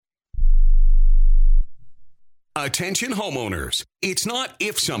Attention homeowners. It's not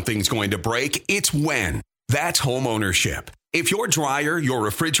if something's going to break, it's when. That's home ownership. If your dryer, your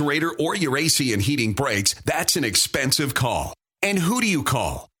refrigerator, or your AC and heating breaks, that's an expensive call. And who do you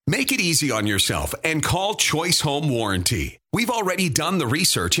call? Make it easy on yourself and call Choice Home Warranty. We've already done the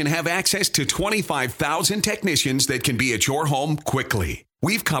research and have access to 25,000 technicians that can be at your home quickly.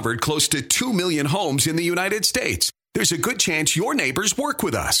 We've covered close to 2 million homes in the United States. There's a good chance your neighbors work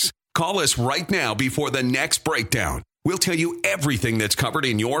with us. Call us right now before the next breakdown. We'll tell you everything that's covered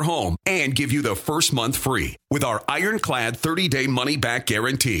in your home and give you the first month free with our ironclad 30-day money-back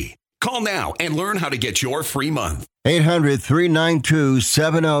guarantee. Call now and learn how to get your free month.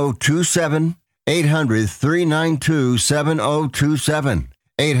 800-392-7027. 800-392-7027.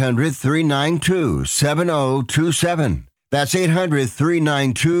 800-392-7027. That's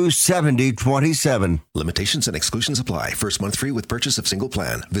 800-392-7027. Limitations and exclusions apply. First month free with purchase of single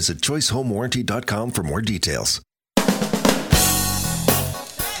plan. Visit choicehomewarranty.com for more details.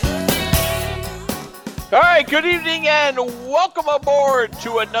 All right, good evening and welcome aboard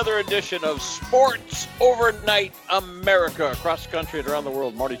to another edition of Sports Overnight America. Across the country and around the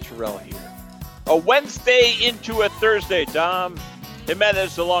world, Marty Terrell here. A Wednesday into a Thursday. Dom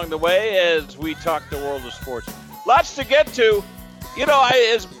Jimenez along the way as we talk the world of sports. Lots to get to. You know,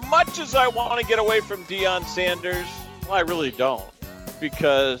 as much as I want to get away from Deion Sanders, well, I really don't,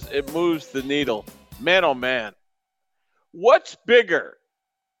 because it moves the needle. Man, oh man. What's bigger,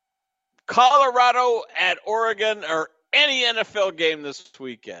 Colorado at Oregon or any NFL game this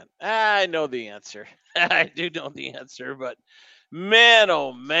weekend? I know the answer. I do know the answer, but man,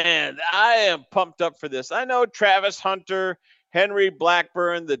 oh man, I am pumped up for this. I know Travis Hunter, Henry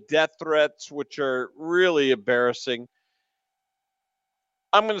Blackburn, the death threats, which are really embarrassing.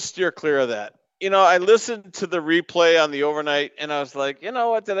 I'm going to steer clear of that. You know, I listened to the replay on the overnight, and I was like, you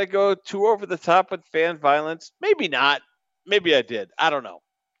know what, did I go too over the top with fan violence? Maybe not. Maybe I did. I don't know.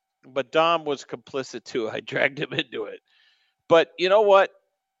 But Dom was complicit too. I dragged him into it. But you know what?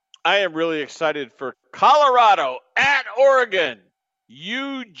 I am really excited for Colorado at Oregon.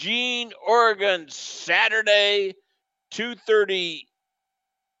 Eugene, Oregon, Saturday, 3:30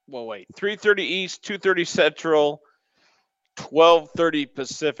 East, 2:30 Central, 12:30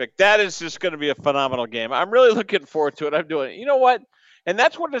 Pacific. That is just going to be a phenomenal game. I'm really looking forward to it. I'm doing it. You know what? And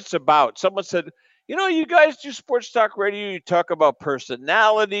that's what it's about. Someone said, you know, you guys do sports talk radio. You talk about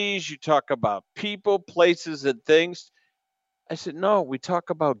personalities. You talk about people, places, and things. I said, no, we talk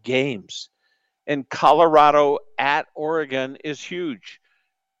about games. And Colorado at Oregon is huge.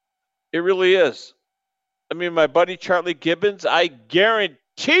 It really is. I mean, my buddy Charlie Gibbons, I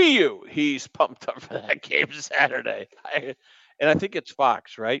guarantee you he's pumped up for that game Saturday. And I think it's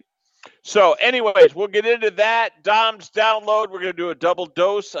Fox, right? So anyways, we'll get into that. Dom's download. We're going to do a double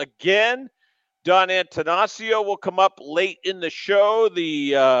dose again. Don Antanasio will come up late in the show,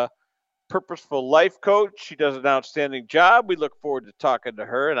 the Purposeful Life Coach. She does an outstanding job. We look forward to talking to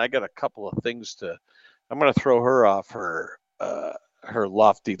her, and I got a couple of things I'm going to throw her off her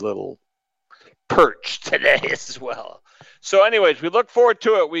lofty little perch today as well. So anyways, we look forward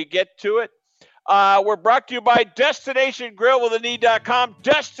to it. We get to it. We're brought to you by Destination Grill with a.com.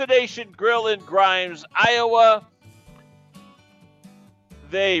 Destination Grill in Grimes, Iowa.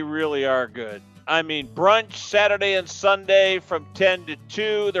 They really are good. I mean, brunch Saturday and Sunday from 10 to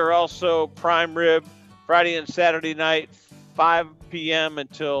 2. They're also prime rib Friday and Saturday night, 5 p.m.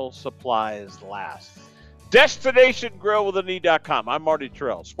 until supplies last. Destination Grill with a.com. I'm Marty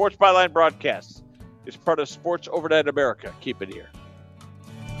Terrell. Sports Byline Broadcasts is part of Sports Overnight America. Keep it here.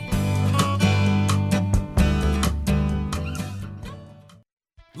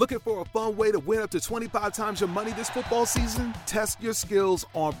 Looking for a fun way to win up to 25 times your money this football season? Test your skills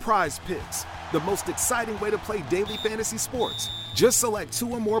on Prize Picks, the most exciting way to play daily fantasy sports. Just select 2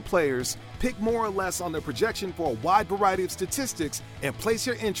 or more players, pick more or less on their projection for a wide variety of statistics, and place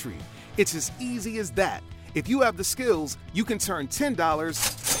your entry. It's as easy as that. If you have the skills, you can turn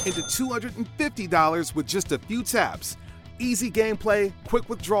 $10 into $250 with just a few taps. Easy gameplay, quick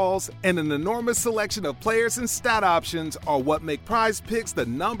withdrawals, and an enormous selection of players and stat options are what make Prize Picks the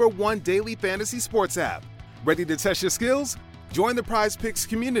 #1 daily fantasy sports app. Ready to test your skills? Join the Prize Picks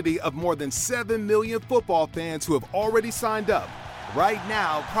community of more than 7 million football fans who have already signed up. Right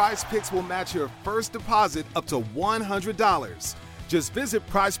now, Prize Picks will match your first deposit up to $100. Just visit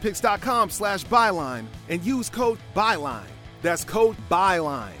prizepicks.com/byline and use code BYLINE. That's code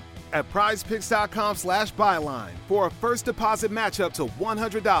BYLINE at prizepicks.com/byline for a first deposit match up to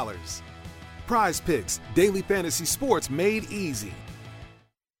 $100. Prize Picks, daily fantasy sports made easy.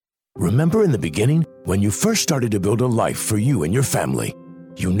 Remember in the beginning, when you first started to build a life for you and your family,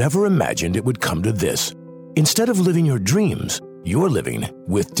 you never imagined it would come to this. Instead of living your dreams, you're living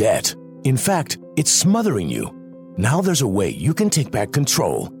with debt. In fact, it's smothering you. Now there's a way you can take back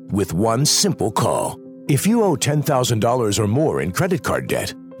control with one simple call. If you owe $10,000 or more in credit card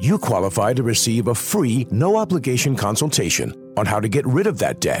debt, you qualify to receive a free, no-obligation consultation on how to get rid of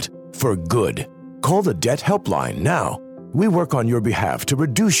that debt for good. Call the Debt Helpline now. We work on your behalf to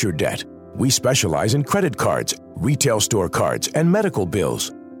reduce your debt. We specialize in credit cards, retail store cards, and medical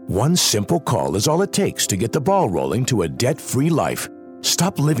bills. One simple call is all it takes to get the ball rolling to a debt-free life.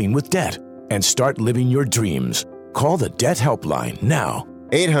 Stop living with debt and start living your dreams. Call the Debt Helpline now.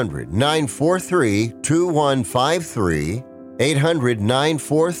 800-943-2153.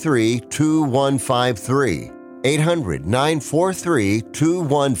 800-943-2153.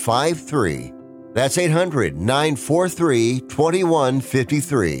 800-943-2153. That's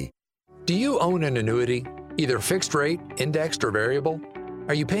 800-943-2153. Do you own an annuity, either fixed rate, indexed, or variable?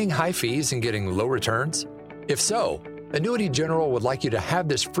 Are you paying high fees and getting low returns? If so, Annuity General would like you to have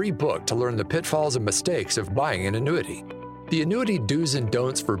this free book to learn the pitfalls and mistakes of buying an annuity. The Annuity Do's and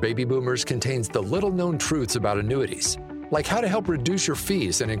Don'ts for Baby Boomers contains the little-known truths about annuities, like how to help reduce your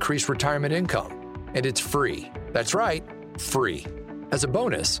fees and increase retirement income. And it's free. That's right, free. As a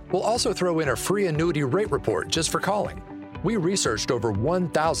bonus, we'll also throw in a free annuity rate report just for calling. We researched over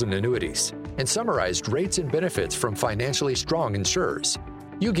 1,000 annuities and summarized rates and benefits from financially strong insurers.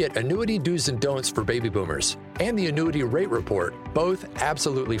 You get Annuity Do's and Don'ts for Baby Boomers and the Annuity Rate Report, both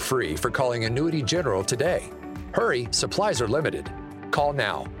absolutely free for calling Annuity General today. Hurry, supplies are limited. Call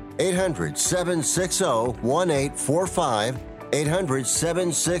now. 800-760-1845.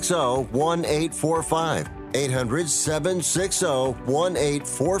 800-760-1845.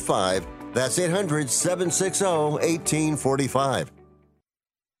 800-760-1845. That's 800-760-1845.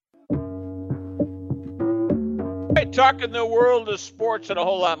 Right, talking the world of sports and a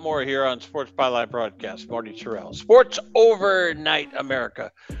whole lot more here on Sports Byline Broadcast. Marty Terrell. Sports Overnight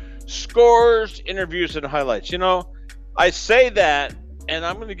America. Scores, interviews, and highlights. You know, I say that, and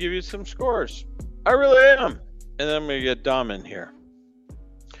I'm going to give you some scores. I really am. And then I'm going to get Dom in here.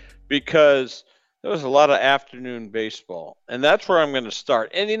 Because there was a lot of afternoon baseball. And that's where I'm going to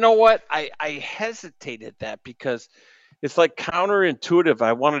start. And you know what? I hesitated that because it's like counterintuitive.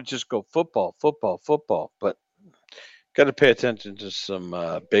 I want to just go football. But got to pay attention to some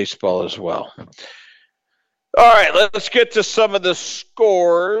baseball as well. All right, let's get to some of the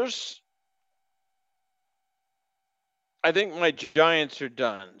scores. I think my Giants are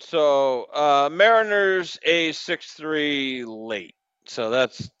done. So Mariners a 6-3 late. So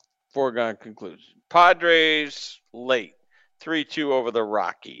that's foregone conclusion. Padres late 3-2 over the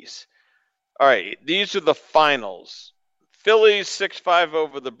Rockies. All right, these are the finals. Phillies 6-5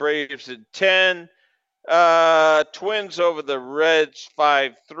 over the Braves at 10. Twins over the Reds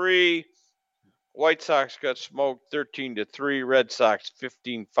 5-3. White Sox got smoked 13-3. Red Sox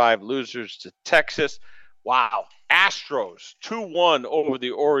 15-5 losers to Texas. Wow. Astros 2-1 over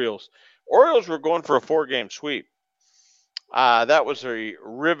the Orioles. Orioles were going for a 4-game sweep. That was a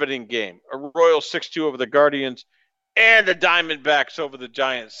riveting game. A Royals 6-2 over the Guardians, and the Diamondbacks over the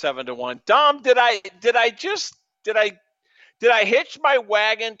Giants 7-1. Dom, did I hitch my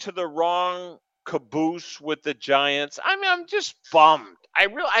wagon to the wrong caboose with the Giants? I mean, I'm just bummed.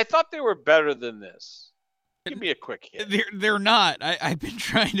 I thought they were better than this. Give me a quick hit. They're not. I've been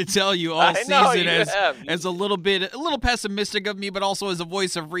trying to tell you all season as a little pessimistic of me, but also as a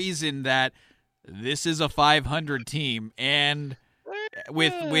voice of reason that this is a 500 team, and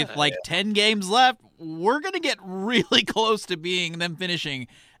with like 10 games left, we're gonna get really close to being them finishing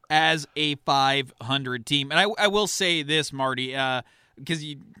as a 500 team. And I will say this, Marty, because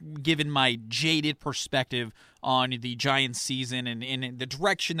given my jaded perspective on the Giants season and the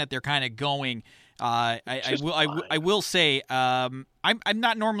direction that they're kind of going, I will say I'm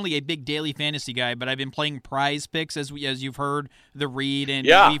not normally a big daily fantasy guy, but I've been playing Prize Picks as you've heard the read and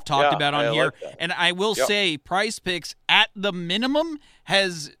we've talked about on here. Like, and I will say Prize Picks at the minimum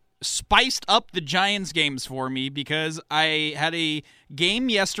has spiced up the Giants games for me, because I had a game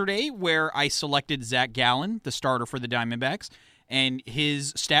yesterday where I selected Zach Gallen, the starter for the Diamondbacks, and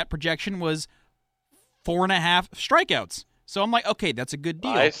his stat projection was 4.5 strikeouts. So I'm like, okay, that's a good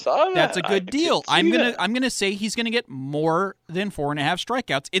deal. I saw that. That's a good deal. I'm gonna say he's gonna get more than 4.5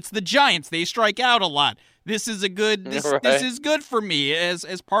 strikeouts. It's the Giants; they strike out a lot. This is a good. This is good for me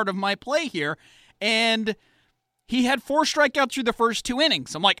as part of my play here. And he had 4 strikeouts through the first 2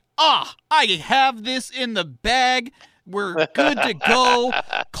 innings. I'm like, I have this in the bag. We're good to go.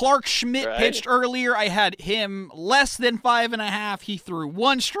 Clark Schmidt pitched earlier. I had him less than 5.5. He threw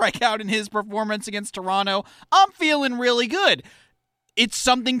 1 strikeout in his performance against Toronto. I'm feeling really good. it's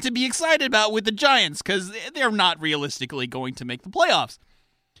something to be excited about with the Giants because they're not realistically going to make the playoffs.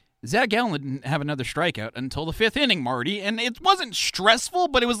 Zach Gallen didn't have another strikeout until the 5th inning, Marty, and it wasn't stressful,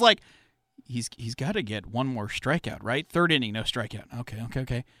 but it was like, he's got to get one more strikeout, right? 3rd inning, no strikeout.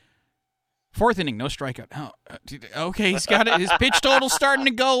 Okay. 4th inning, no strikeout. Oh, okay, he's got it. His pitch total's starting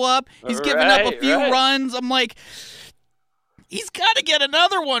to go up. He's giving up a few runs. I'm like, he's got to get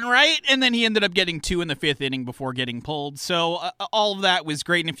another one, right? And then he ended up getting 2 in the 5th inning before getting pulled. So all of that was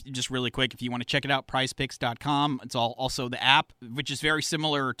great. And just really quick, if you want to check it out, prizepicks.com. It's also the app, which is very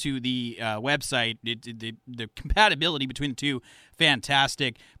similar to the website. The compatibility between the two,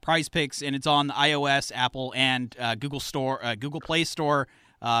 fantastic. Prize Picks, and it's on the iOS, Apple, and Google Play Store.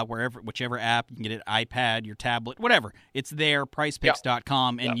 Whichever app, you can get it, iPad, your tablet, whatever. It's there,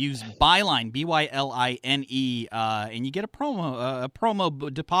 prizepicks.com, and use Byline, B-Y-L-I-N-E, and you get a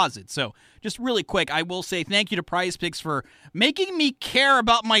promo deposit. So just really quick, I will say thank you to Prize Picks for making me care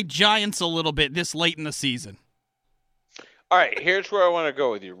about my Giants a little bit this late in the season. All right, here's where I want to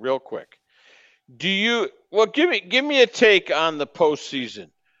go with you real quick. Give me a take on the postseason.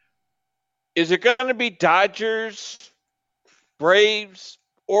 Is it going to be Dodgers, Braves,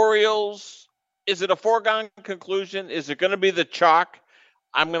 Orioles? Is it a foregone conclusion? Is it going to be the chalk?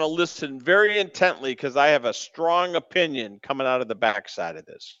 I'm going to listen very intently because I have a strong opinion coming out of the backside of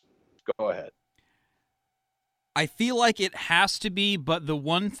this. Go ahead. I feel like it has to be, but the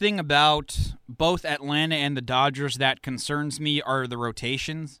one thing about both Atlanta and the Dodgers that concerns me are the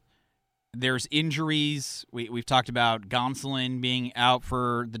rotations. There's injuries. We've talked about Gonsolin being out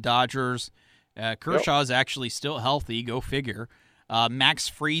for the Dodgers. Kershaw's actually still healthy. Go figure. Max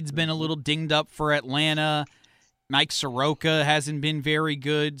Fried's been a little dinged up for Atlanta. Mike Soroka hasn't been very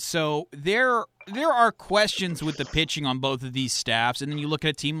good. So there are questions with the pitching on both of these staffs. And then you look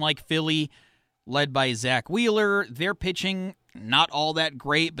at a team like Philly, led by Zach Wheeler. Their pitching, not all that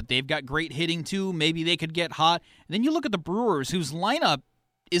great, but they've got great hitting too. Maybe they could get hot. And then you look at the Brewers, whose lineup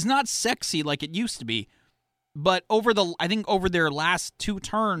is not sexy like it used to be. But over their last 2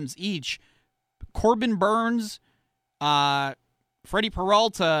 turns each, Corbin Burns, Freddie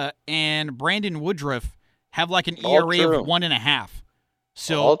Peralta, and Brandon Woodruff have like an ERA of 1.5.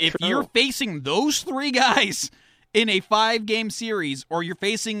 So if you're facing those 3 guys in a 5-game series, or you're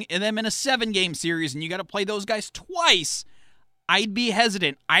facing them in a 7-game series, and you got to play those guys twice, I'd be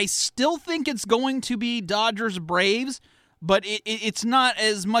hesitant. I still think it's going to be Dodgers-Braves, but it's not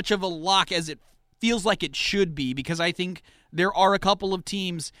as much of a lock as it feels like it should be, because I think there are a couple of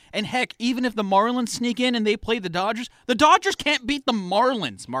teams, and heck, even if the Marlins sneak in and they play the Dodgers can't beat the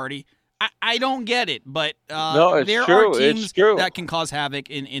Marlins, Marty. I don't get it, but there are teams that can cause havoc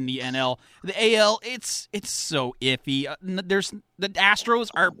in the NL. The AL, it's so iffy. The Astros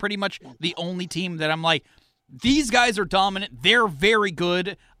are pretty much the only team that I'm like, these guys are dominant. They're very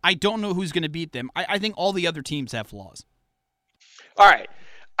good. I don't know who's going to beat them. I think all the other teams have flaws. All right.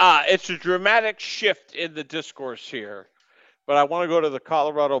 It's a dramatic shift in the discourse here, but I want to go to the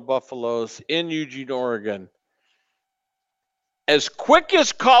Colorado Buffaloes in Eugene, Oregon. As quick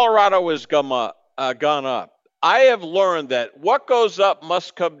as Colorado has gone up, I have learned that what goes up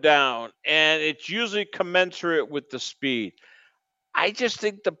must come down, and it's usually commensurate with the speed. I just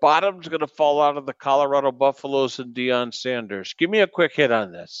think the bottom's going to fall out of the Colorado Buffaloes and Deion Sanders. Give me a quick hit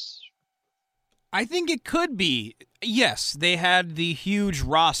on this. I think it could be. Yes, they had the huge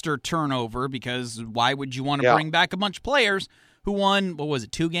roster turnover, because why would you want to bring back a bunch of players who won, what was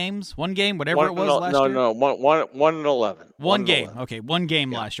it, 2 games? 1 game? Whatever it was last year? No, 1-11. One game. Okay, 1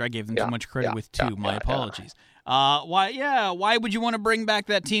 game last year. I gave them too much credit with 2. My apologies. Why would you want to bring back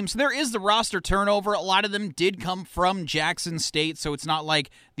that team? So there is the roster turnover. A lot of them did come from Jackson State, so it's not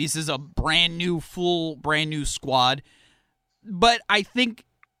like this is a brand new squad. But I think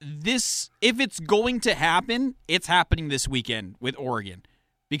this, if it's going to happen, it's happening this weekend with Oregon,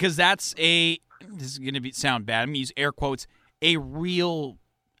 because this is going to sound bad. I'm going to use air quotes, a real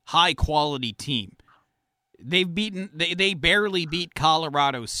high-quality team. They barely beat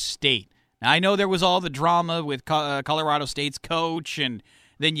Colorado State. Now, I know there was all the drama with Colorado State's coach, and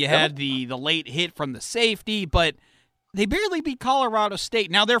then you had the late hit from the safety, but they barely beat Colorado State.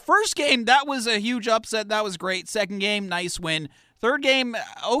 Now, their first game, that was a huge upset. That was great. Second game, nice win. Third game,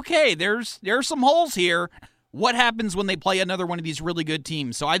 okay, there's some holes here. What happens when they play another one of these really good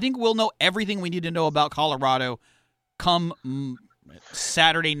teams? So I think we'll know everything we need to know about Colorado come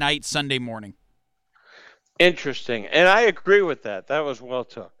Saturday night, Sunday morning. Interesting. And I agree with that. That was well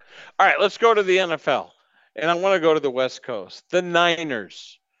took. All right, let's go to the NFL. And I want to go to the West Coast. The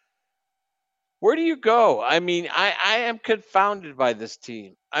Niners. Where do you go? I mean, I am confounded by this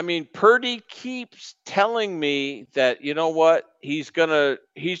team. I mean, Purdy keeps telling me that, you know what? He's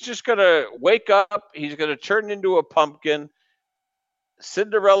just going to wake up. He's going to turn into a pumpkin,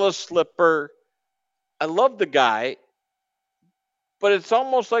 Cinderella slipper. I love the guy, but it's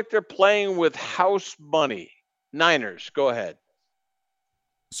almost like they're playing with house money. Niners, go ahead.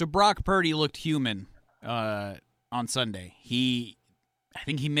 So Brock Purdy looked human on Sunday. I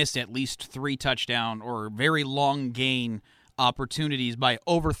think he missed at least 3 touchdown or very long gain opportunities by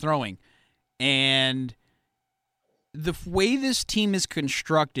overthrowing. And the way this team is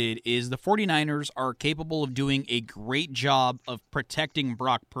constructed is the 49ers are capable of doing a great job of protecting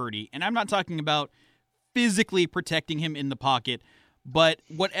Brock Purdy. And I'm not talking about physically protecting him in the pocket, but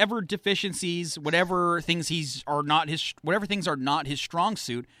whatever deficiencies, whatever things are not his strong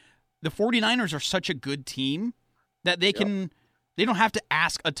suit, the 49ers are such a good team that they don't have to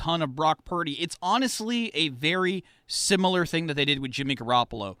ask a ton of Brock Purdy. It's honestly a very similar thing that they did with Jimmy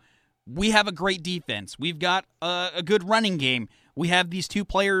Garoppolo. We have a great defense. We've got a good running game. We have these 2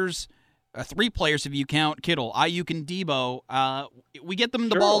 players, 3 players if you count Kittle, Ayuk, and Debo. We get them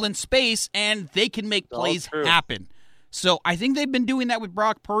the ball in space, and they can make plays happen. So I think they've been doing that with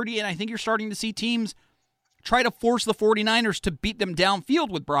Brock Purdy, and I think you're starting to see teams try to force the 49ers to beat them downfield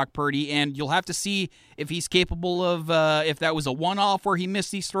with Brock Purdy, and you'll have to see if he's capable of, if that was a one-off where he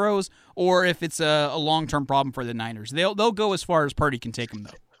missed these throws, or if it's a long-term problem for the Niners. They'll go as far as Purdy can take them, though.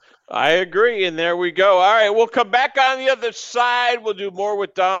 I agree, and there we go. All right, we'll come back on the other side. We'll do more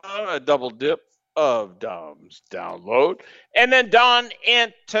with Dom, a double dip of Dom's Download, and then Don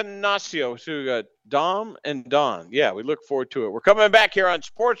Antanasio. So we got Dom and Don. Yeah, we look forward to it. We're coming back here on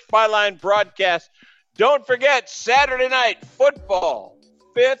Sports Byline Broadcast. Don't forget, Saturday night football,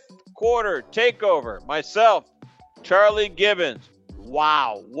 5th quarter takeover. Myself, Charlie Gibbons.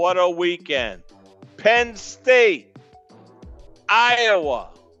 Wow, what a weekend. Penn State, Iowa,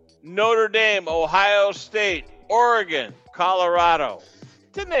 Notre Dame, Ohio State, Oregon, Colorado,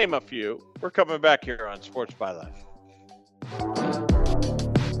 to name a few. We're coming back here on Sports Byline.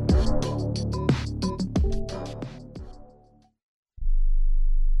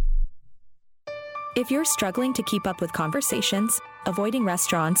 If you're struggling to keep up with conversations, avoiding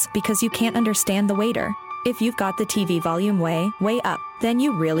restaurants because you can't understand the waiter, if you've got the TV volume way up, then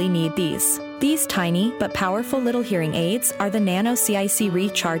you really need these. These tiny but powerful little hearing aids are the Nano CIC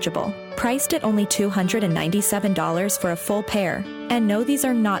Rechargeable, priced at only $297 for a full pair. And no, these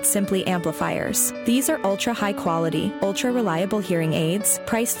are not simply amplifiers. These are ultra high quality, ultra reliable hearing aids,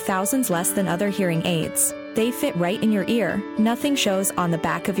 priced thousands less than other hearing aids. They fit right in your ear, nothing shows on the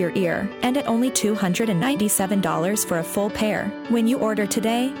back of your ear, and at only $297 for a full pair. When you order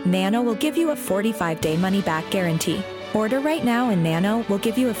today, Nano will give you a 45-day money-back guarantee. Order right now and Nano will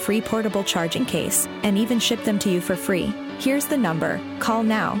give you a free portable charging case and even ship them to you for free. Here's the number. Call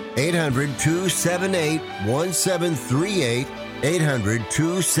now. 800-278-1738.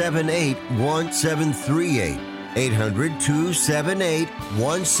 800-278-1738.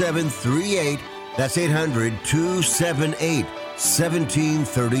 800-278-1738. That's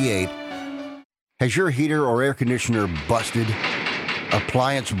 800-278-1738. Has your heater or air conditioner busted?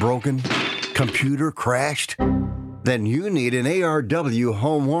 Appliance broken? Computer crashed? Then you need an ARW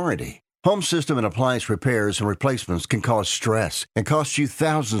home warranty. Home system and appliance repairs and replacements can cause stress and cost you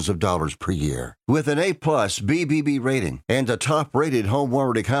thousands of dollars per year. With an A-plus BBB rating and a top-rated home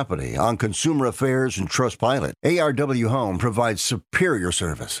warranty company on Consumer Affairs and Trustpilot, ARW Home provides superior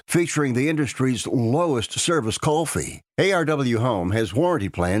service, featuring the industry's lowest service call fee. ARW Home has warranty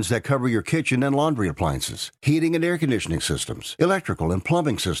plans that cover your kitchen and laundry appliances, heating and air conditioning systems, electrical and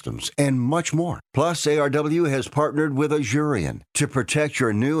plumbing systems, and much more. Plus, ARW has partnered with Azurian to protect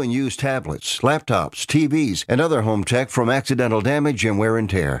your new and used tablets, laptops, TVs, and other home tech from accidental damage and wear and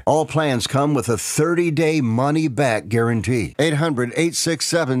tear. All plans come with a 30-day money-back guarantee.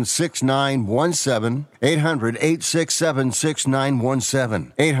 800-867-6917.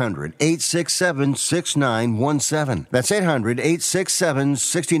 800-867-6917. 800-867-6917. That's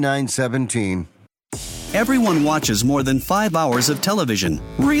 800-867-6917. Everyone watches more than 5 hours of television.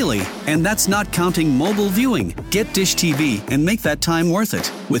 Really? And that's not counting mobile viewing. Get Dish TV and make that time worth it.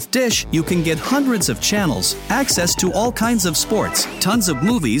 With Dish, you can get hundreds of channels, access to all kinds of sports, tons of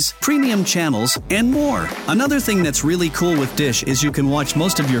movies, premium channels, and more. Another thing that's really cool with Dish is you can watch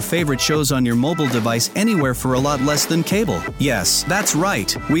most of your favorite shows on your mobile device anywhere for a lot less than cable. Yes, that's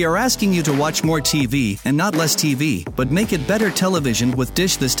right. We are asking you to watch more TV and not less TV, but make it better television with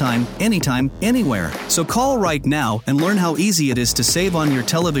Dish this time, anytime, anywhere. So call right now and learn how easy it is to save on your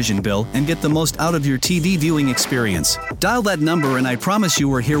television bill and get the most out of your TV viewing experience. Dial that number and I promise you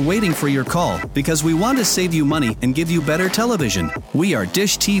we're we're here waiting for your call because we want to save you money and give you better television. We are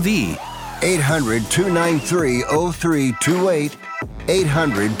Dish TV. 800-293-0328.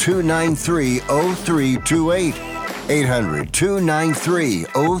 800-293-0328.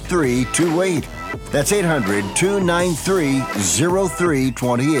 800-293-0328. That's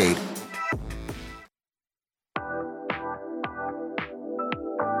 800-293-0328.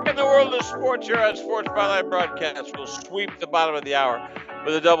 In the world of sports, here on Sports Byline Broadcast, we'll sweep the bottom of the hour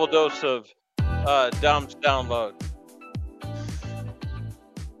with a double dose of Dom's Download.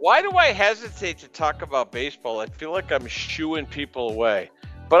 Why do I hesitate to talk about baseball? I feel like I'm shooing people away.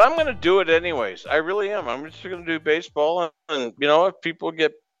 But I'm going to do it anyways. I really am. I'm just going to do baseball. And, if people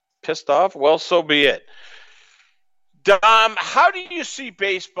get pissed off, well, so be it. Dom, how do you see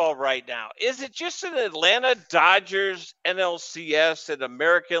baseball right now? Is it just an Atlanta Dodgers, NLCS, and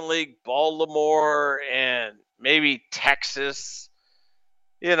American League, Baltimore, and maybe Texas?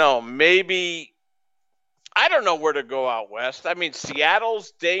 Maybe – I don't know where to go out west. I mean,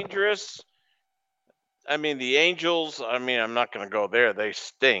 Seattle's dangerous. I mean, the Angels, I'm not going to go there. They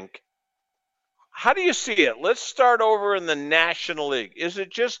stink. How do you see it? Let's start over in the National League. Is it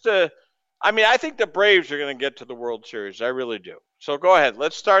just I think the Braves are going to get to the World Series. I really do. So go ahead.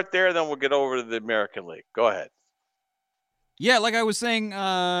 Let's start there, then we'll get over to the American League. Go ahead. Yeah, like I was saying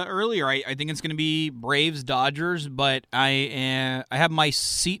earlier, I think it's going to be Braves-Dodgers, but I have my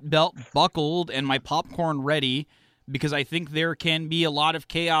seatbelt buckled and my popcorn ready because I think there can be a lot of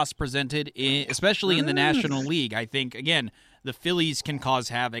chaos presented, especially in the National League. I think, again, the Phillies can cause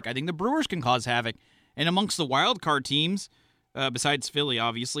havoc. I think the Brewers can cause havoc. And amongst the wild card teams, besides Philly,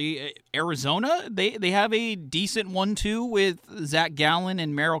 obviously, Arizona, they have a decent 1-2 with Zach Gallen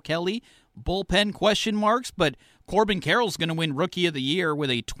and Merrill Kelly. Bullpen question marks, but Corbin Carroll's going to win Rookie of the Year with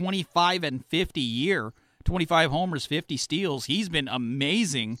a 25-50 year, 25 homers, 50 steals. He's been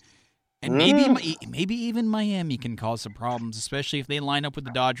amazing. And maybe even Miami can cause some problems, especially if they line up with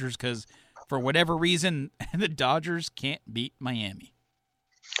the Dodgers, because for whatever reason, the Dodgers can't beat Miami.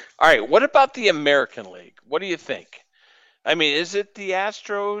 All right, what about the American League? What do you think? Is it the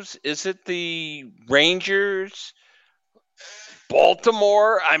Astros? Is it the Rangers?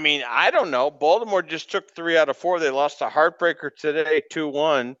 Baltimore? I don't know. Baltimore just took 3 out of 4. They lost a heartbreaker today,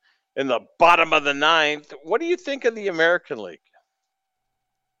 2-1 in the bottom of the 9th. What do you think of the American League?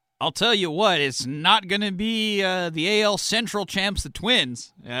 I'll tell you what, it's not going to be the AL Central champs, the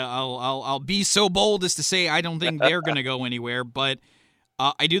Twins. I'll be so bold as to say I don't think they're going to go anywhere, but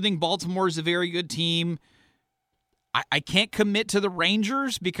I do think Baltimore is a very good team. I can't commit to the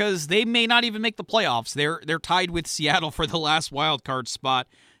Rangers because they may not even make the playoffs. They're tied with Seattle for the last wild card spot.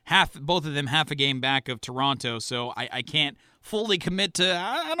 Both of them half a game back of Toronto, so I can't fully commit to.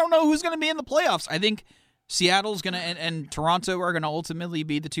 I don't know who's going to be in the playoffs. I think Seattle's going to and Toronto are going to ultimately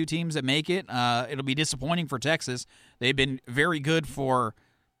be the two teams that make it. It'll be disappointing for Texas. They've been very good for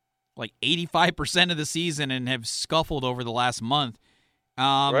like 85% of the season and have scuffled over the last month.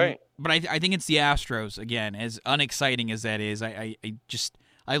 Right. But I think it's the Astros, again, as unexciting as that is. I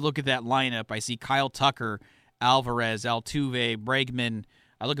look at that lineup. I see Kyle Tucker, Alvarez, Altuve, Bregman.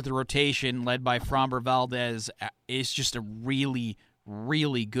 I look at the rotation led by Framber Valdez. It's just a really,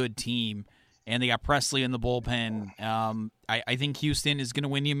 really good team. And they got Presley in the bullpen. I think Houston is going to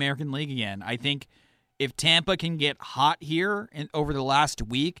win the American League again. I think if Tampa can get hot here over the last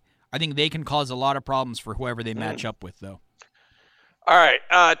week, I think they can cause a lot of problems for whoever they match up with, though. All right.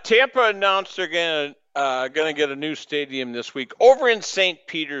 Tampa announced they're going to get a new stadium this week over in St.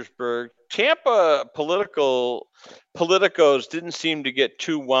 Petersburg. Tampa politicos didn't seem to get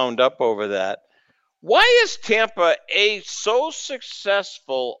too wound up over that. Why is Tampa so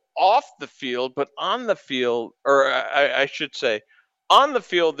successful off the field, but on the field, or I should say, on the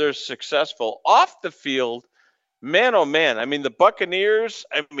field they're successful. Off the field, man, oh man. The Buccaneers,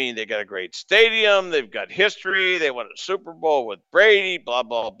 they got a great stadium. They've got history. They won a Super Bowl with Brady, blah,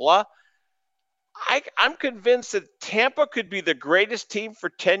 blah, blah. I'm convinced that Tampa could be the greatest team for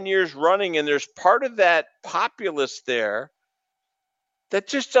 10 years running, and there's part of that populace there that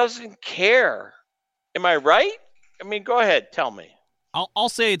just doesn't care. Am I right? Go ahead. Tell me. I'll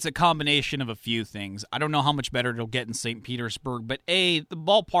say it's a combination of a few things. I don't know how much better it'll get in St. Petersburg, but the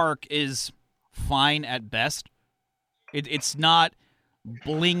ballpark is fine at best. It's not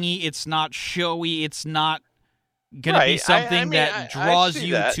blingy. It's not showy. It's not going to be something that draws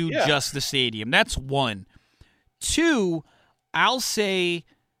you to just the stadium. That's one. Two, I'll say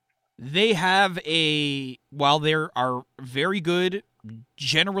they have while they are very good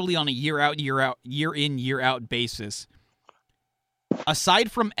generally on a year in, year out basis,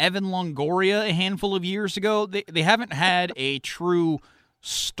 aside from Evan Longoria a handful of years ago, they haven't had a true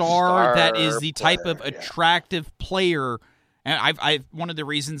star that is the type of attractive player. And I've one of the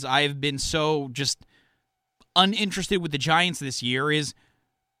reasons I've been so just uninterested with the Giants this year is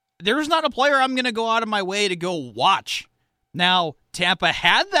there's not a player I'm going to go out of my way to go watch. Now, Tampa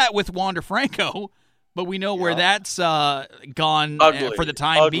had that with Wander Franco, but we know where that's gone for the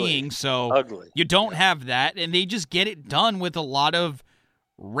time being. So you don't have that, and they just get it done with a lot of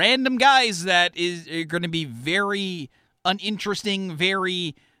random guys that are going to be very uninteresting,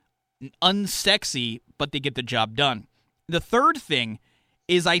 very unsexy, but they get the job done. The third thing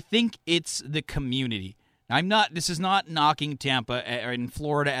is I think it's the community. This is not knocking Tampa in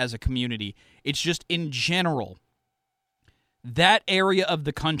Florida as a community. It's just in general, that area of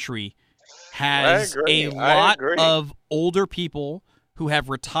the country has a lot of older people who have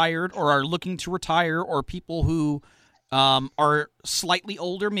retired or are looking to retire, or people who are slightly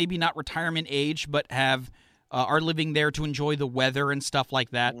older, maybe not retirement age, but are living there to enjoy the weather and stuff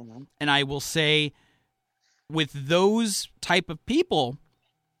like that. Mm-hmm. And I will say, with those type of people,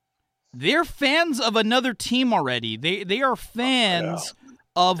 they're fans of another team already. They are fans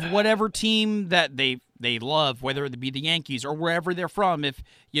of whatever team that they love, whether it be the Yankees or wherever they're from. If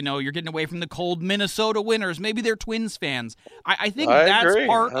you're getting away from the cold Minnesota winters, maybe they're Twins fans. I think that's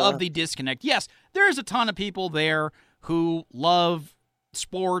part of the disconnect. Yes, there's a ton of people there who love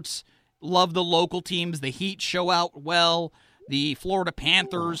sports, love the local teams. The Heat show out well. The Florida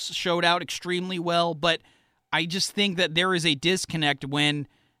Panthers showed out extremely well. But I just think that there is a disconnect when,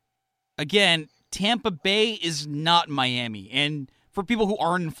 again, Tampa Bay is not Miami. And for people who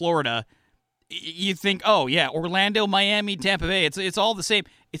aren't in Florida, you think, oh yeah, Orlando, Miami, Tampa Bay, it's all the same.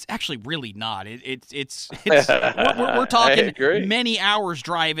 It's actually really not. It's we're talking many hours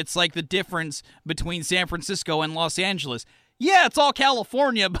drive. It's like the difference between San Francisco and Los Angeles. Yeah, it's all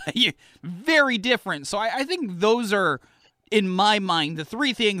California, but very different. So I think those are, in my mind, the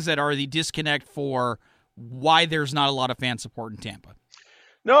three things that are the disconnect for why there's not a lot of fan support in Tampa.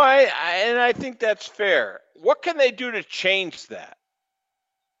 No, I think that's fair. What can they do to change that?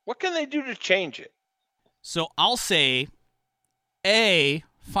 What can they do to change it? So I'll say, A,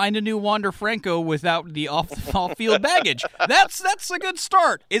 find a new Wander Franco without the off-field baggage. That's a good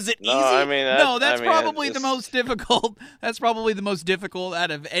start. Is it easy? That's probably the most difficult. That's probably the most difficult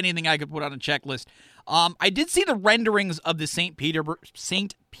out of anything I could put on a checklist. I did see the renderings of the St.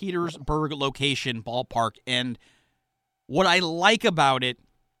 Petersburg location ballpark, and what I like about it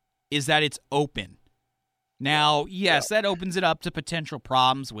is that it's open. Now, yes, that opens it up to potential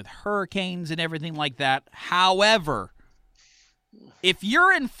problems with hurricanes and everything like that. However, if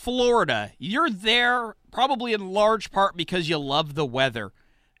you're in Florida, you're there probably in large part because you love the weather.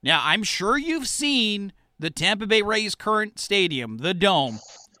 Now, I'm sure you've seen the Tampa Bay Rays' current stadium, the Dome.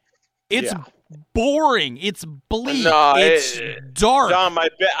 It's boring. It's bleak. It's dark. Dom,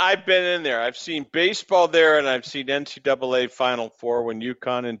 I've been in there. I've seen baseball there, and I've seen NCAA Final Four when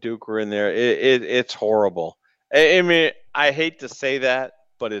UConn and Duke were in there. It's horrible. I mean, I hate to say that,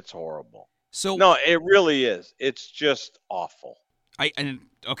 but it's horrible. No, it really is. It's just awful.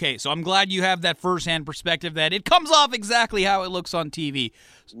 So I'm glad you have that firsthand perspective that it comes off exactly how it looks on TV.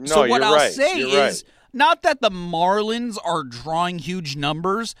 So what I'll say is not that the Marlins are drawing huge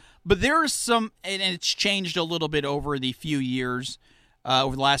numbers, but there is some, and it's changed a little bit over the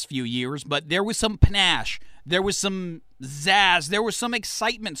last few years, but there was some panache, there was some zazz, there was some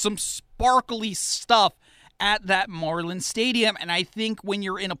excitement, some sparkly stuff at that Marlins Stadium. And I think when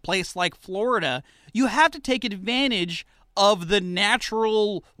you're in a place like Florida, you have to take advantage of the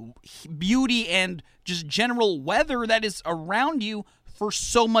natural beauty and just general weather that is around you for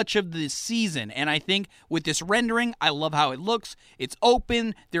so much of the season. And I think with this rendering, I love how it looks. It's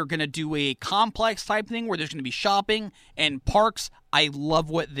open. They're going to do a complex type thing where there's going to be shopping and parks. I love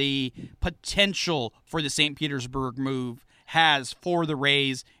what the potential for the St. Petersburg move has for the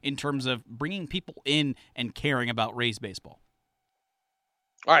Rays in terms of bringing people in and caring about Rays baseball.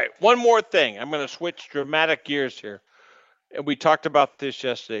 All right, one more thing. I'm going to switch dramatic gears here. And we talked about this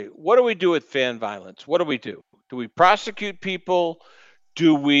yesterday. What do we do with fan violence? What do we do? Do we prosecute people?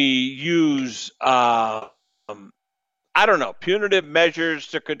 Do we use, punitive measures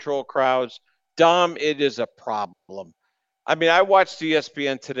to control crowds? Dom, it is a problem. I mean, I watched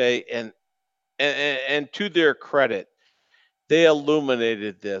ESPN today, and to their credit, they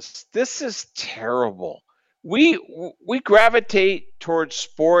illuminated this. This is terrible. We gravitate towards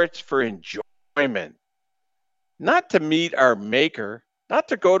sports for enjoyment, not to meet our maker, not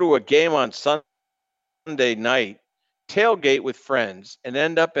to go to a game on Sunday night, tailgate with friends, and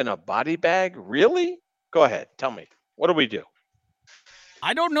end up in a body bag? Really? Go ahead. Tell me. What do we do?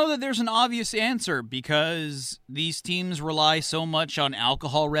 I don't know that there's an obvious answer because these teams rely so much on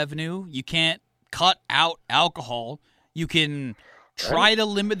alcohol revenue. You can't cut out alcohol. You can try to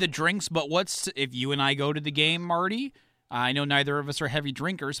limit the drinks, but if you and I go to the game, Marty, I know neither of us are heavy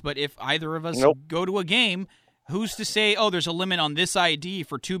drinkers, but if either of us go to a game, who's to say, there's a limit on this ID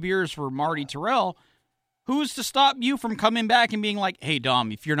for 2 beers for Marty Terrell? Who's to stop you from coming back and being like, hey,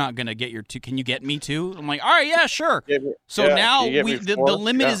 Dom, if you're not going to get your 2, can you get me 2? I'm like, all right, yeah, sure. Now the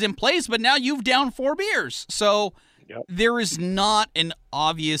limit is in place, but now you've downed 4 beers. So there is not an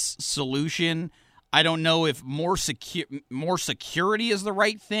obvious solution. I don't know if more security is the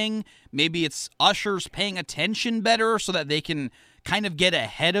right thing. Maybe it's ushers paying attention better so that they can kind of get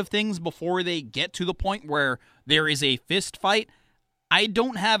ahead of things before they get to the point where there is a fist fight. I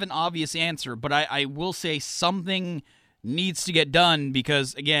don't have an obvious answer, but I will say something needs to get done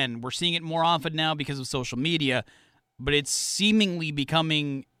because, again, we're seeing it more often now because of social media, but it's seemingly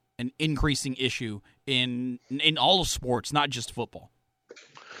becoming an increasing issue in all of sports, not just football.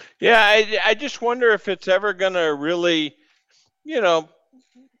 Yeah, I just wonder if it's ever going to really,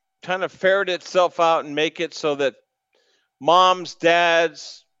 kind of ferret itself out and make it so that moms,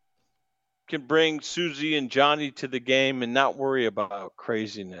 dads can bring Susie and Johnny to the game and not worry about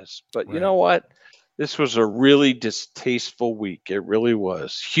craziness. But You know what? This was a really distasteful week. It really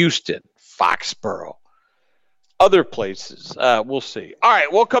was. Houston, Foxborough, other places. We'll see. All right,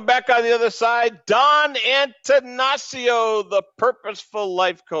 we'll come back on the other side. Don Antanasio, the Purposeful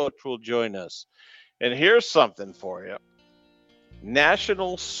Life Coach, will join us. And here's something for you.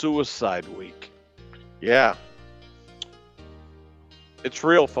 National Suicide Week. Yeah. It's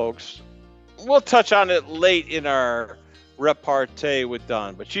real, folks. We'll touch on it late in our repartee with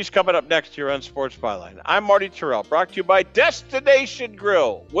Dawn, but she's coming up next here on Sports Byline. I'm Marty Terrell, brought to you by Destination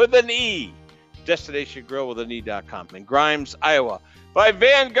Grill with an E. DestinationGrillWithAnE.com in Grimes, Iowa. By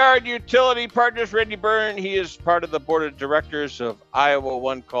Vanguard Utility Partners, Randy Byrne. He is part of the board of directors of Iowa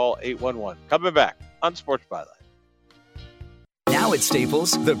One Call 811. Coming back on Sports Byline. Now at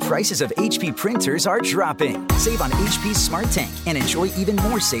Staples, the prices of HP printers are dropping. Save on HP Smart Tank and enjoy even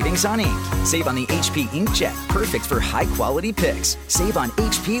more savings on ink. Save on the HP Inkjet, perfect for high-quality pics. Save on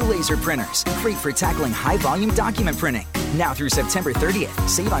HP laser printers, great for tackling high-volume document printing. Now through September 30th,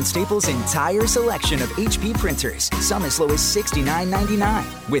 save on Staples' entire selection of HP printers, some as low as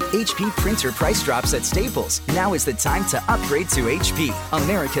 $69.99. With HP printer price drops at Staples, now is the time to upgrade to HP,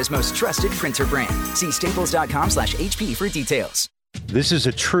 America's most trusted printer brand. See staples.com/HP for details. This is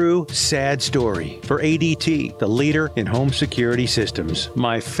a true, sad story for ADT, the leader in home security systems.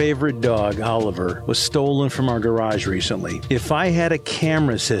 My favorite dog, Oliver, was stolen from our garage recently. If I had a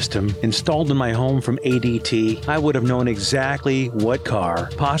camera system installed in my home from ADT, I would have known exactly what car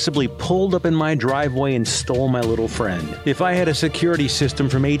possibly pulled up in my driveway and stole my little friend. If I had a security system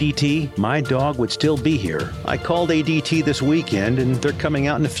from ADT, my dog would still be here. I called ADT this weekend, and they're coming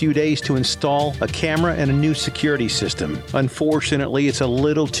out in a few days to install a camera and a new security system. Unfortunately, it's a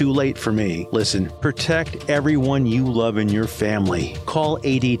little too late for me. Listen, protect everyone you love in your family. Call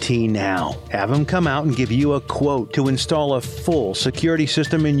ADT now. Have them come out and give you a quote to install a full security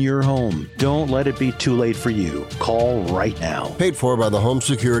system in your home. Don't let it be too late for you. Call right now. Paid for by the Home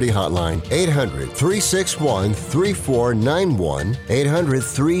Security Hotline. 800-361-3491.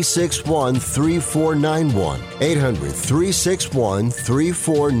 800-361-3491.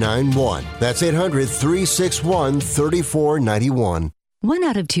 800-361-3491. That's 800-361-3491. 1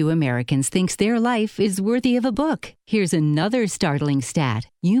 out of 2 Americans thinks their life is worthy of a book. Here's another startling stat.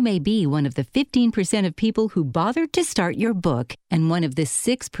 You may be one of the 15% of people who bothered to start your book and one of the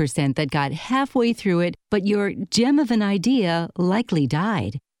 6% that got halfway through it, but your gem of an idea likely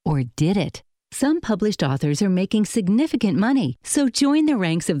died. Or did it? Some published authors are making significant money, so join the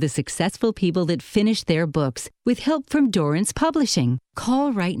ranks of the successful people that finished their books with help from Dorrance Publishing.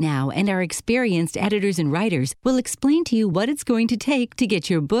 Call right now and our experienced editors and writers will explain to you what it's going to take to get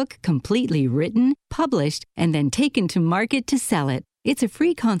your book completely written, published, and then taken to market to sell it. It's a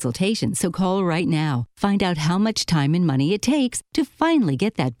free consultation, so call right now. Find out how much time and money it takes to finally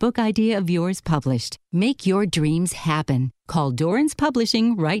get that book idea of yours published. Make your dreams happen. Call Dorrance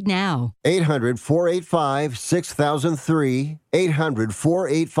Publishing right now. 800-485-6003.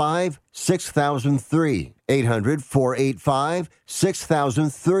 800-485-6003.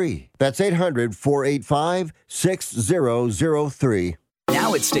 800-485-6003. That's 800-485-6003.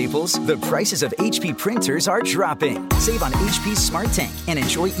 Now at Staples, the prices of HP printers are dropping. Save on HP Smart Tank and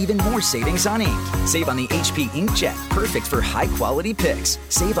enjoy even more savings on ink. Save on the HP Inkjet, perfect for high-quality pics.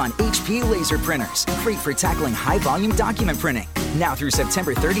 Save on HP laser printers, great for tackling high-volume document printing. Now through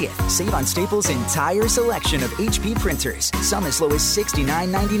September 30th, save on Staples' entire selection of HP printers, some as low as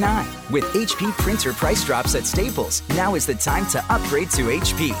 $69.99. With HP printer price drops at Staples, now is the time to upgrade to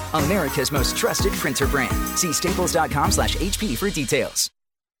HP, America's most trusted printer brand. See staples.com/HP for details.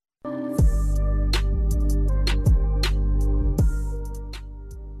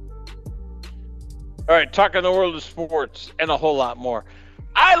 All right, talking the world of sports and a whole lot more.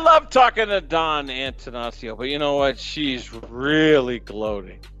 I love talking to Dawn Antanasio, but you know what? She's really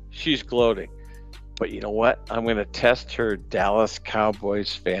gloating. She's gloating. But you know what? I'm going to test her Dallas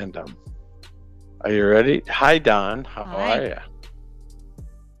Cowboys fandom. Are you ready? Hi, Dawn. How are you? All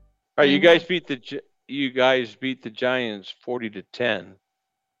right, you guys beat the Giants 40-10.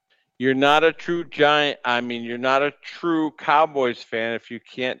 You're not a true you're not a true Cowboys fan if you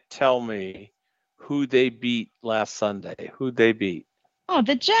can't tell me who they beat last Sunday. Who they beat? Oh,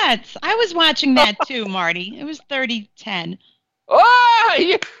 the Jets. I was watching that too, Marty. It was 30-10. Oh,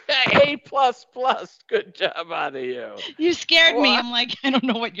 A++. Good job out of you. You scared me. I'm like, I don't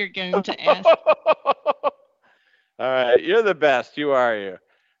know what you're going to ask. All right, you're the best. You are you.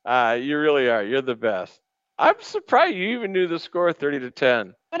 You really are. You're the best. I'm surprised you even knew the score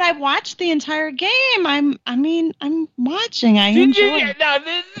 30-10. But I watched the entire game. I'm watching. I enjoy. Now,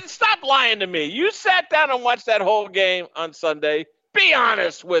 stop lying to me. You sat down and watched that whole game on Sunday. Be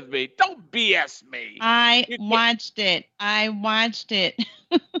honest with me. Don't BS me. I watched it.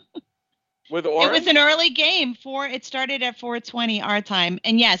 With Oren? It was an early game. It started at 4:20 our time.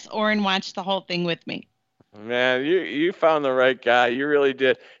 And yes, Oren watched the whole thing with me. Man, you found the right guy. You really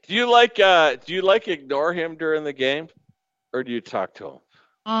did. Do you like ignore him during the game, or do you talk to him?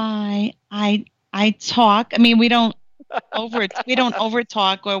 I talk. I mean, we don't over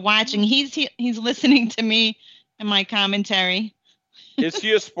talk or watching. He's listening to me and my commentary. Is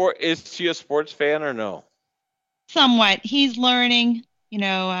he a sports fan or no? Somewhat. He's learning,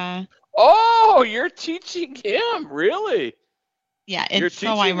 Oh, you're teaching him, really? Yeah, it's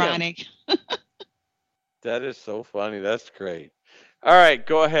so ironic. That is so funny. That's great. All right,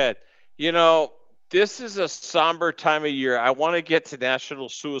 go ahead. This is a somber time of year. I want to get to National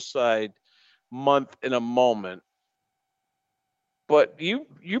Suicide Month in a moment. But you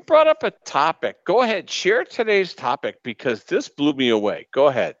brought up a topic. Go ahead. Share today's topic because this blew me away. Go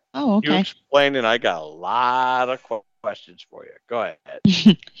ahead. Oh, okay. You explain, and I got a lot of questions for you. Go ahead.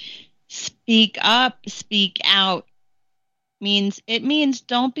 Speak up, speak out. It means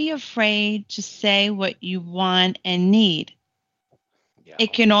don't be afraid to say what you want and need. Yeah.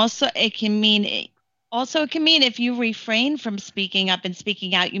 It can mean if you refrain from speaking up and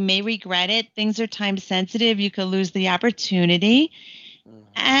speaking out, you may regret it. Things are time sensitive. You could lose the opportunity. Mm-hmm.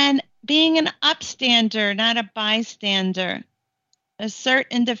 And being an upstander, not a bystander. Assert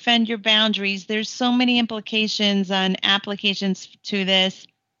and defend your boundaries. There's so many implications on applications to this.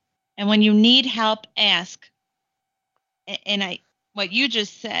 And when you need help, ask. And what you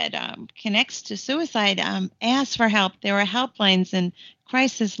just said connects to suicide. Ask for help. There are helplines and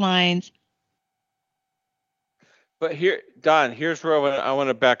crisis lines. But Don, here's where I want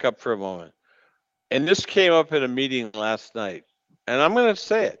to back up for a moment. And this came up in a meeting last night. And I'm going to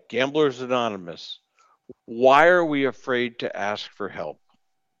say it, Gamblers Anonymous. Why are we afraid to ask for help?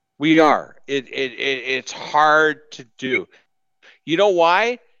 We are. It's hard to do. You know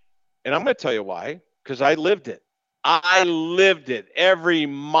why? And I'm going to tell you why. Because I lived it. I lived it. Every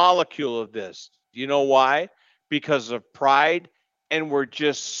molecule of this. You know why? Because of pride. And we're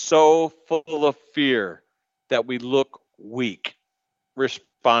just so full of fear that we look weak.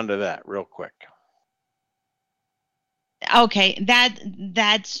 Respond to that real quick. Okay,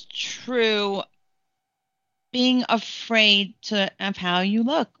 that's true. Being afraid of how you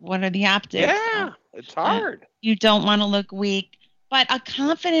look. What are the optics? Yeah, it's hard. You don't want to look weak, but a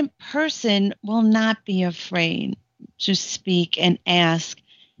confident person will not be afraid to speak and ask.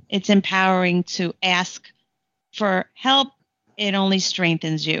 It's empowering to ask for help. It only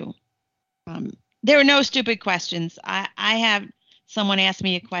strengthens you. There are no stupid questions. I have someone ask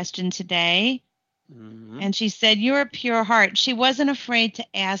me a question today, and she said, "You're a pure heart." She wasn't afraid to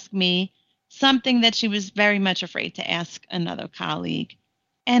ask me something that she was very much afraid to ask another colleague.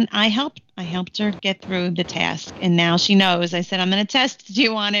 And I helped her get through the task. And now she knows. I said, I'm going to test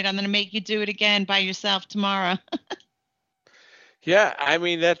you on it. I'm going to make you do it again by yourself tomorrow. Yeah, I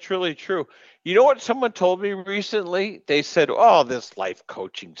mean, that's really true. You know what someone told me recently? They said, oh, this life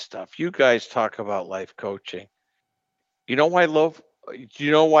coaching stuff. You guys talk about life coaching. Do you know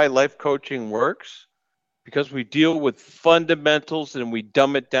why life coaching works? Because we deal with fundamentals and we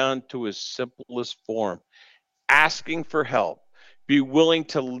dumb it down to its simplest form. Asking for help. Be willing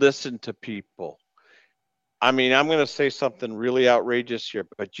to listen to people. I mean, I'm going to say something really outrageous here,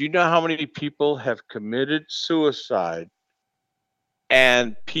 but you know how many people have committed suicide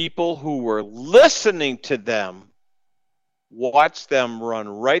and people who were listening to them watched them run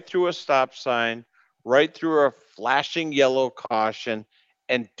right through a stop sign, right through a flashing yellow caution,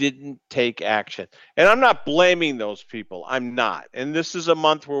 and didn't take action. And I'm not blaming those people. I'm not. And this is a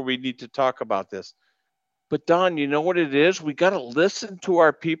month where we need to talk about this. But Don, you know what it is? We got to listen to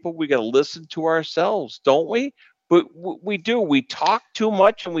our people. We got to listen to ourselves, don't we? But we do. We talk too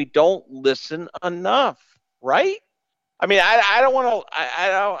much and we don't listen enough, right? I mean, I don't want to.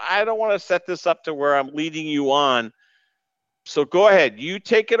 I don't want to set this up to where I'm leading you on. So go ahead. You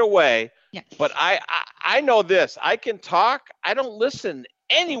take it away. Yes. But I know this. I can talk. I don't listen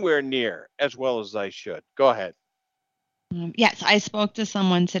anywhere near as well as I should. Go ahead. Yes, I spoke to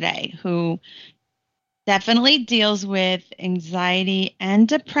someone today who definitely deals with anxiety and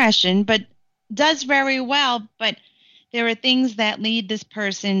depression, but does very well. But there are things that lead this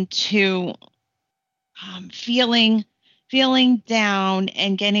person to feeling down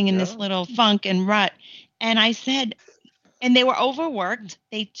and getting in this little funk and rut. And I said, and they were overworked.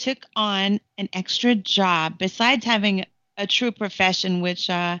 They took on an extra job besides having a true profession, which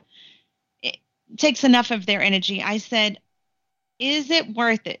it takes enough of their energy. I said, is it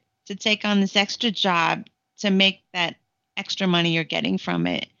worth it to take on this extra job to make that extra money you're getting from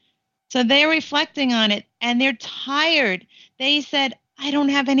it? So they're reflecting on it and they're tired. They said, I don't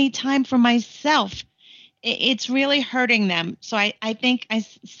have any time for myself. It's really hurting them. So I think I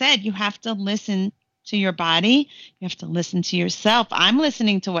said, you have to listen to your body. You have to listen to yourself. I'm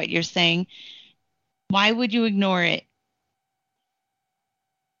listening to what you're saying. Why would you ignore it?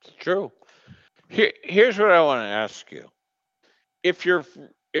 It's true. Here's what I want to ask you. If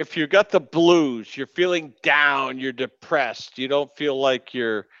you got the blues, you're feeling down, you're depressed, you don't feel like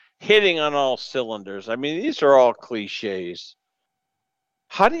you're hitting on all cylinders. I mean, these are all cliches.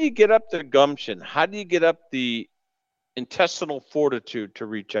 How do you get up the gumption? How do you get up the intestinal fortitude to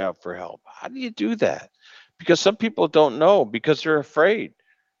reach out for help? How do you do that? Because some people don't know because they're afraid.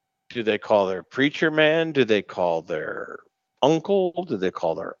 Do they call their preacher man? Do they call their uncle? Do they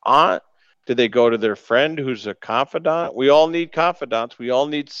call their aunt? Do they go to their friend who's a confidant? We all need confidants. We all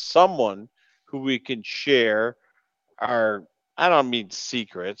need someone who we can share our, I don't mean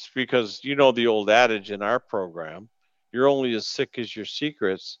secrets, because you know the old adage in our program, you're only as sick as your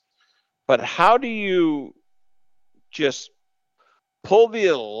secrets. But how do you just pull the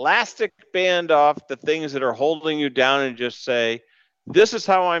elastic band off the things that are holding you down and just say, this is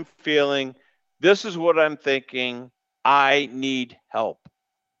how I'm feeling. This is what I'm thinking. I need help.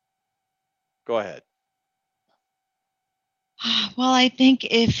 Go ahead. Well, I think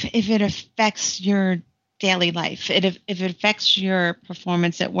if it affects your daily life, if it affects your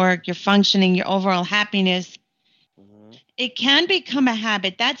performance at work, your functioning, your overall happiness, it can become a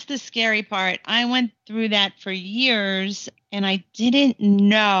habit. That's the scary part. I went through that for years and I didn't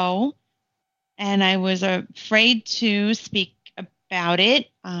know. And I was afraid to speak about it.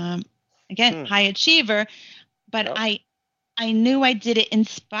 Again, high achiever, but I knew I did it in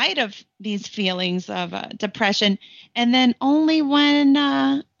spite of these feelings of depression. And then only when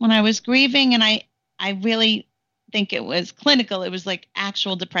I was grieving, and I really think it was clinical, it was like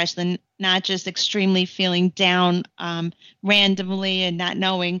actual depression, not just extremely feeling down randomly and not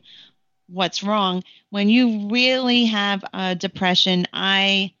knowing what's wrong. When you really have depression,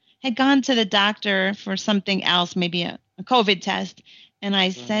 I had gone to the doctor for something else, maybe a COVID test. And I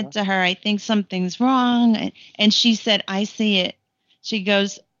said to her, I think something's wrong. And she said, I see it. She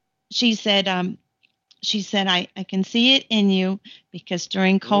said, I can see it in you because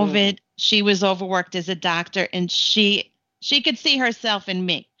during COVID, she was overworked as a doctor and she could see herself in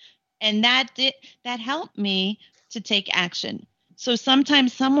me. And that helped me to take action. So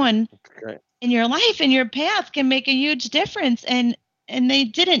sometimes someone in your life, in your path can make a huge difference. And they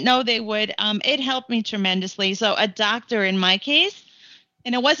didn't know they would. It helped me tremendously. So a doctor in my case,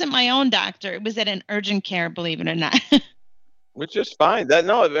 and it wasn't my own doctor. It was at an urgent care, believe it or not. Which is fine.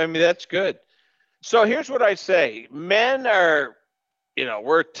 That's good. So here's what I say. Men are,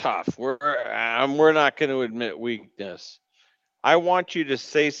 we're tough. We're not going to admit weakness. I want you to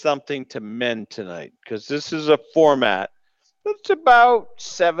say something to men tonight because this is a format that's about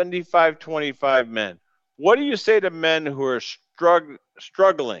 75-25 men. What do you say to men who are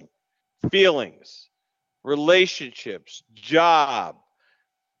struggling, feelings, relationships, job,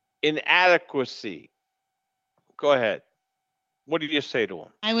 inadequacy? Go ahead. What do you say to them?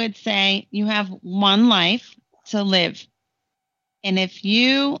 I would say you have one life to live. And if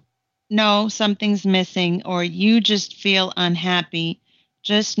you know something's missing or you just feel unhappy,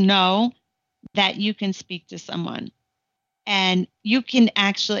 just know that you can speak to someone, and you can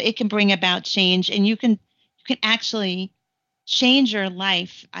actually, it can bring about change, and you can actually change your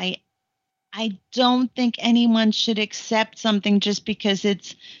life. I don't think anyone should accept something just because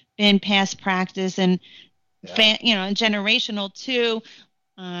it's been past practice and and generational too.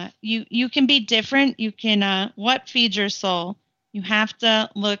 You can be different. You can what feeds your soul. You have to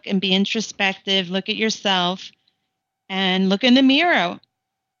look and be introspective, look at yourself, and look in the mirror.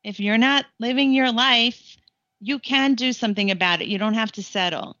 If you're not living your life, you can do something about it. You don't have to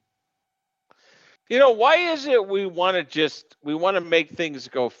settle. Why is it we want to make things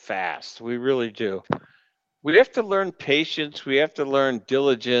go fast? We really do. We have to learn patience. We have to learn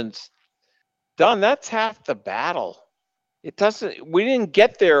diligence. Don, that's half the battle. We didn't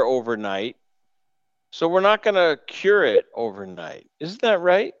get there overnight, so we're not going to cure it overnight. Isn't that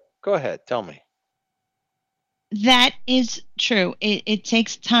right? Go ahead. Tell me. That is true. It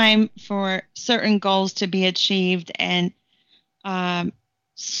takes time for certain goals to be achieved and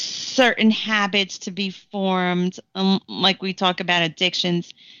certain habits to be formed. Like we talk about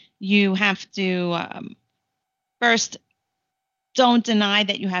addictions, you have to first don't deny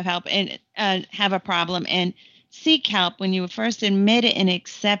that you have help and have a problem, and seek help. When you first admit it and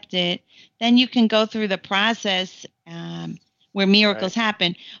accept it, then you can go through the process where miracles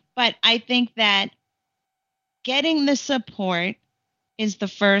happen. But I think that getting the support is the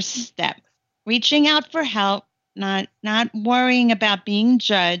first step. Reaching out for help, not worrying about being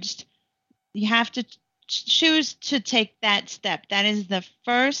judged. You have to choose to take that step. That is the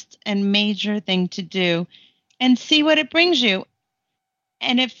first and major thing to do, and see what it brings you.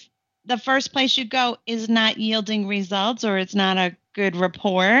 And if the first place you go is not yielding results, or it's not a good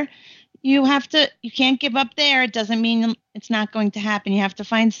rapport, you can't give up there. It doesn't mean it's not going to happen. You have to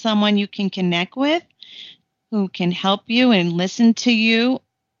find someone you can connect with, who can help you and listen to you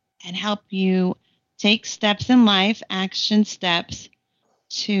and help you take steps in life, action steps,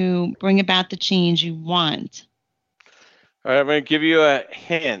 to bring about the change you want. All right, I'm going to give you a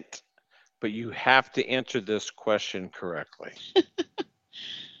hint, but you have to answer this question correctly.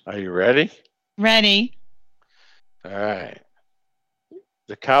 Are you ready? Ready. All right.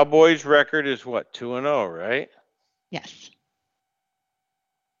 The Cowboys' record is what, 2-0, right? Yes.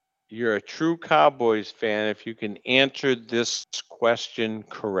 You're a true Cowboys fan if you can answer this question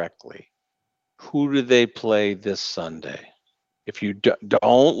correctly. Who do they play this Sunday? If you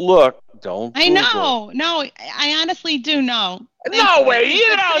don't look, don't Google. I know. No, I honestly do know. No way.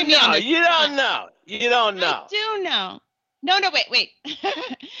 You don't know. You don't know. You don't know. I do know. No, wait.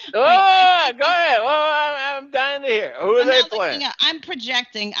 Go ahead. Well, I'm dying to hear. Who are they playing? I'm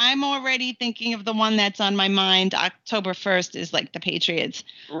projecting. I'm already thinking of the one that's on my mind. October 1st is like the Patriots.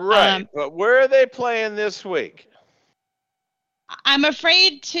 Right. But where are they playing this week? I'm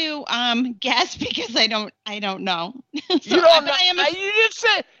afraid to guess because I don't know. So you don't know.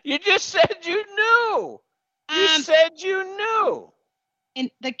 You just said you knew. You said you knew.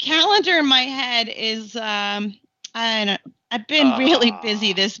 And the calendar in my head is I've been really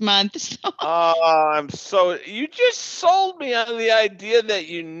busy this month. So. You just sold me on the idea that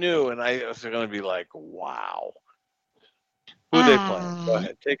you knew, and I was going to be like, wow. Who are they playing? Go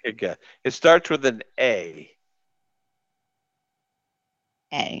ahead, take a guess. It starts with an A.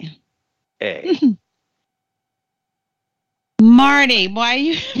 A. Marty, why are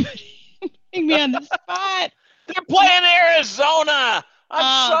you putting me on the spot? They're playing Arizona.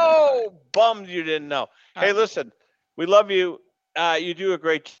 I'm so bummed you didn't know. Hey, listen, we love you. You do a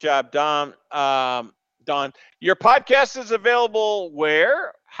great job, Don. Your podcast is available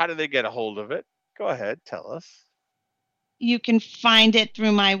where? How do they get a hold of it? Go ahead, tell us. You can find it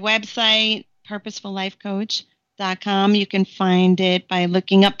through my website, purposefullifecoach.com. You can find it by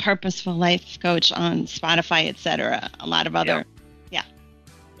looking up Purposeful Life Coach on Spotify, etc. A lot of other, yeah.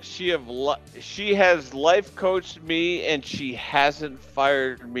 She has life coached me, and she hasn't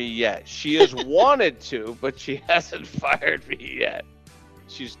fired me yet. She has wanted to, but she hasn't fired me yet.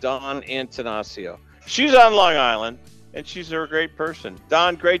 She's Dawn Antanasio. She's on Long Island, and she's a great person.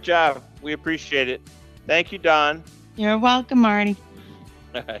 Dawn, great job. We appreciate it. Thank you, Dawn. You're welcome, Marty.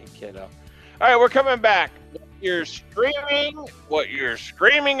 All right, kiddo. All right, we're coming back. What you're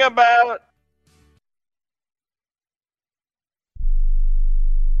screaming about.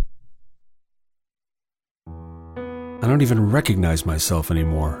 I don't even recognize myself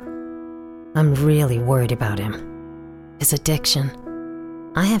anymore. I'm really worried about him. His addiction.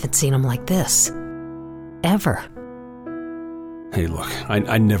 I haven't seen him like this. Ever. Hey, look,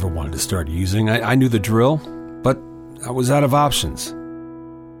 I never wanted to start using. I knew the drill, but I was out of options.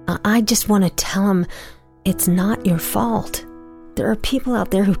 I just want to tell him it's not your fault. There are people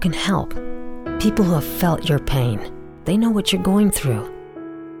out there who can help. People who have felt your pain. They know what you're going through.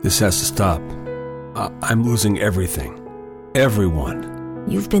 This has to stop. I'm losing everything. Everyone.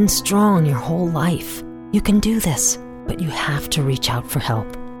 You've been strong your whole life. You can do this, but you have to reach out for help.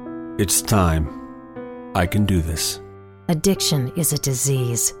 It's time. I can do this. Addiction is a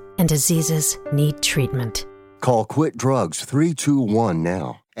disease, and diseases need treatment. Call Quit Drugs 321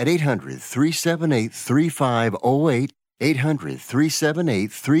 now at 800-378-3508,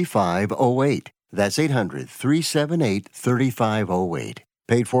 800-378-3508. That's 800-378-3508.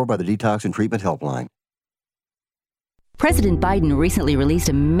 Paid for by the Detox and Treatment Helpline. President Biden recently released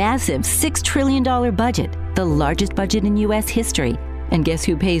a massive $6 trillion budget, the largest budget in U.S. history. And guess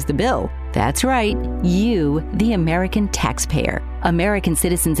who pays the bill? That's right, you, the American taxpayer. American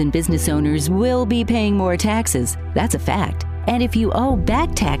citizens and business owners will be paying more taxes. That's a fact. And if you owe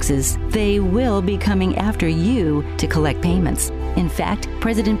back taxes, they will be coming after you to collect payments. In fact,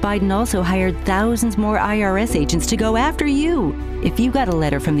 President Biden also hired thousands more IRS agents to go after you. If you got a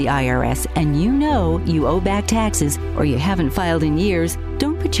letter from the IRS and you know you owe back taxes or you haven't filed in years,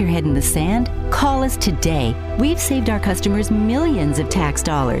 don't put your head in the sand. Call us today. We've saved our customers millions of tax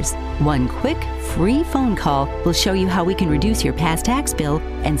dollars. One quick, free phone call will show you how we can reduce your past tax bill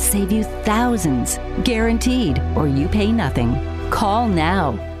and save you thousands. Guaranteed, or you pay nothing. Call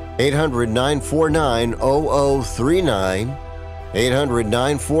now. 800-949-0039.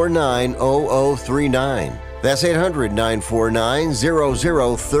 800-949-0039. That's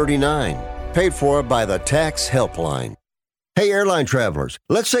 800-949-0039. Paid for by the Tax Helpline. Hey, airline travelers,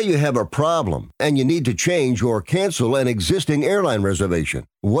 let's say you have a problem and you need to change or cancel an existing airline reservation.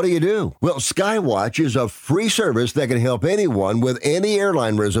 What do? Well, Skywatch is a free service that can help anyone with any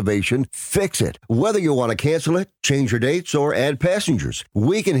airline reservation fix it. Whether you want to cancel it, change your dates, or add passengers,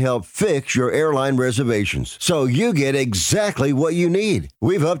 we can help fix your airline reservations so you get exactly what you need.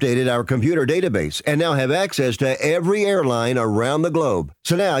 We've updated our computer database and now have access to every airline around the globe.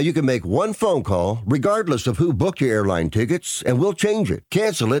 So now you can make one phone call regardless of who booked your airline tickets, and we'll change it,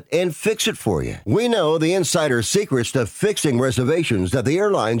 cancel it, and fix it for you. We know the insider secrets to fixing reservations that the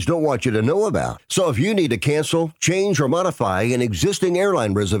airlines don't want you to know about. So if you need to cancel, change, or modify an existing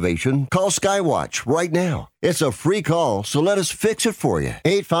airline reservation, call Skywatch right now. It's a free call, so let us fix it for you.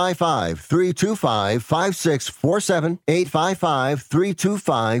 855-325-5647.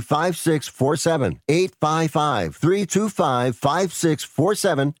 855-325-5647.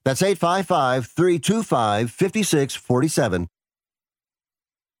 855-325-5647. That's 855-325-5647.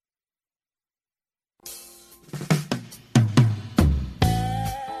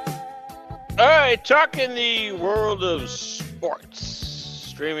 All right, talking the world of sports,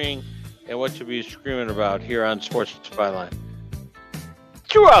 streaming, and what you'll be screaming about here on Sports Byline.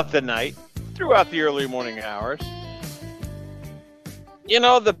 Throughout the night, throughout the early morning hours. You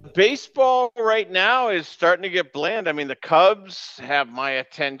know, the baseball right now is starting to get bland. I mean, the Cubs have my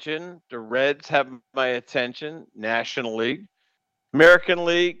attention. The Reds have my attention. National League. American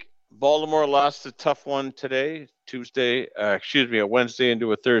League. Baltimore lost a tough one today, a Wednesday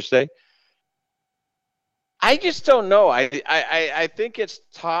into a Thursday. I just don't know. I think it's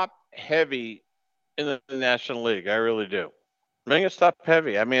top heavy in the National League. I really do. I think it's top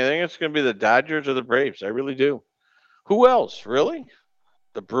heavy. I mean, I think it's going to be the Dodgers or the Braves. I really do. Who else? Really?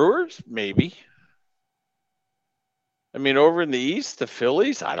 The Brewers? Maybe. I mean, over in the East, the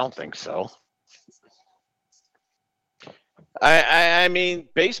Phillies? I don't think so. I mean,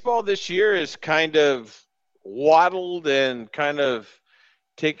 baseball this year is kind of waddled and kind of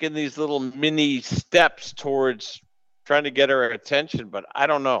taking these little mini steps towards trying to get our attention, but I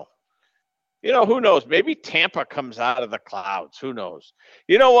don't know. You know, who knows? Maybe Tampa comes out of the clouds. Who knows?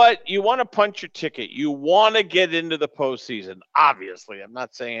 You know what? You want to punch your ticket. You want to get into the postseason. Obviously, I'm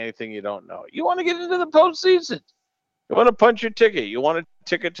not saying anything you don't know. You want to get into the postseason. You want to punch your ticket. You want a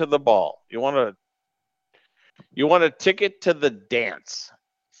ticket to the ball. You want a ticket to the dance.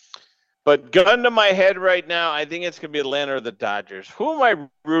 But gun to my head right now, I think it's going to be Atlanta or the Dodgers. Who am I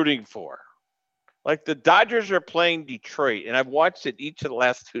rooting for? Like, the Dodgers are playing Detroit, and I've watched it each of the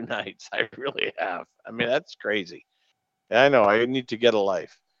last 2 nights. I really have. I mean, that's crazy. I know, I need to get a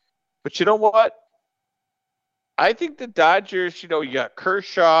life. But you know what? I think the Dodgers, you got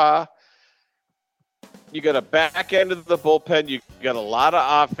Kershaw. You got a back end of the bullpen. You got a lot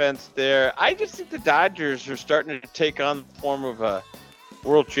of offense there. I just think the Dodgers are starting to take on the form of a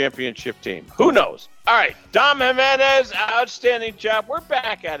World Championship team. Who knows? All right, Dom Jimenez, outstanding job. We're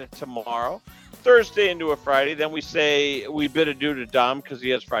back at it tomorrow, Thursday into a Friday. Then we bid adieu to Dom because he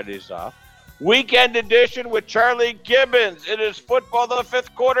has Fridays off. Weekend edition with Charlie Gibbons. It is football, the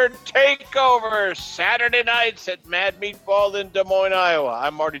 5th quarter takeover, Saturday nights at Mad Meatball in Des Moines, Iowa.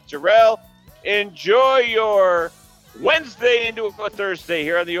 I'm Marty Terrell. Enjoy your Wednesday into a Thursday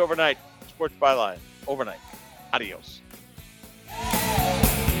here on the Overnight Sports Byline. Overnight. Adios.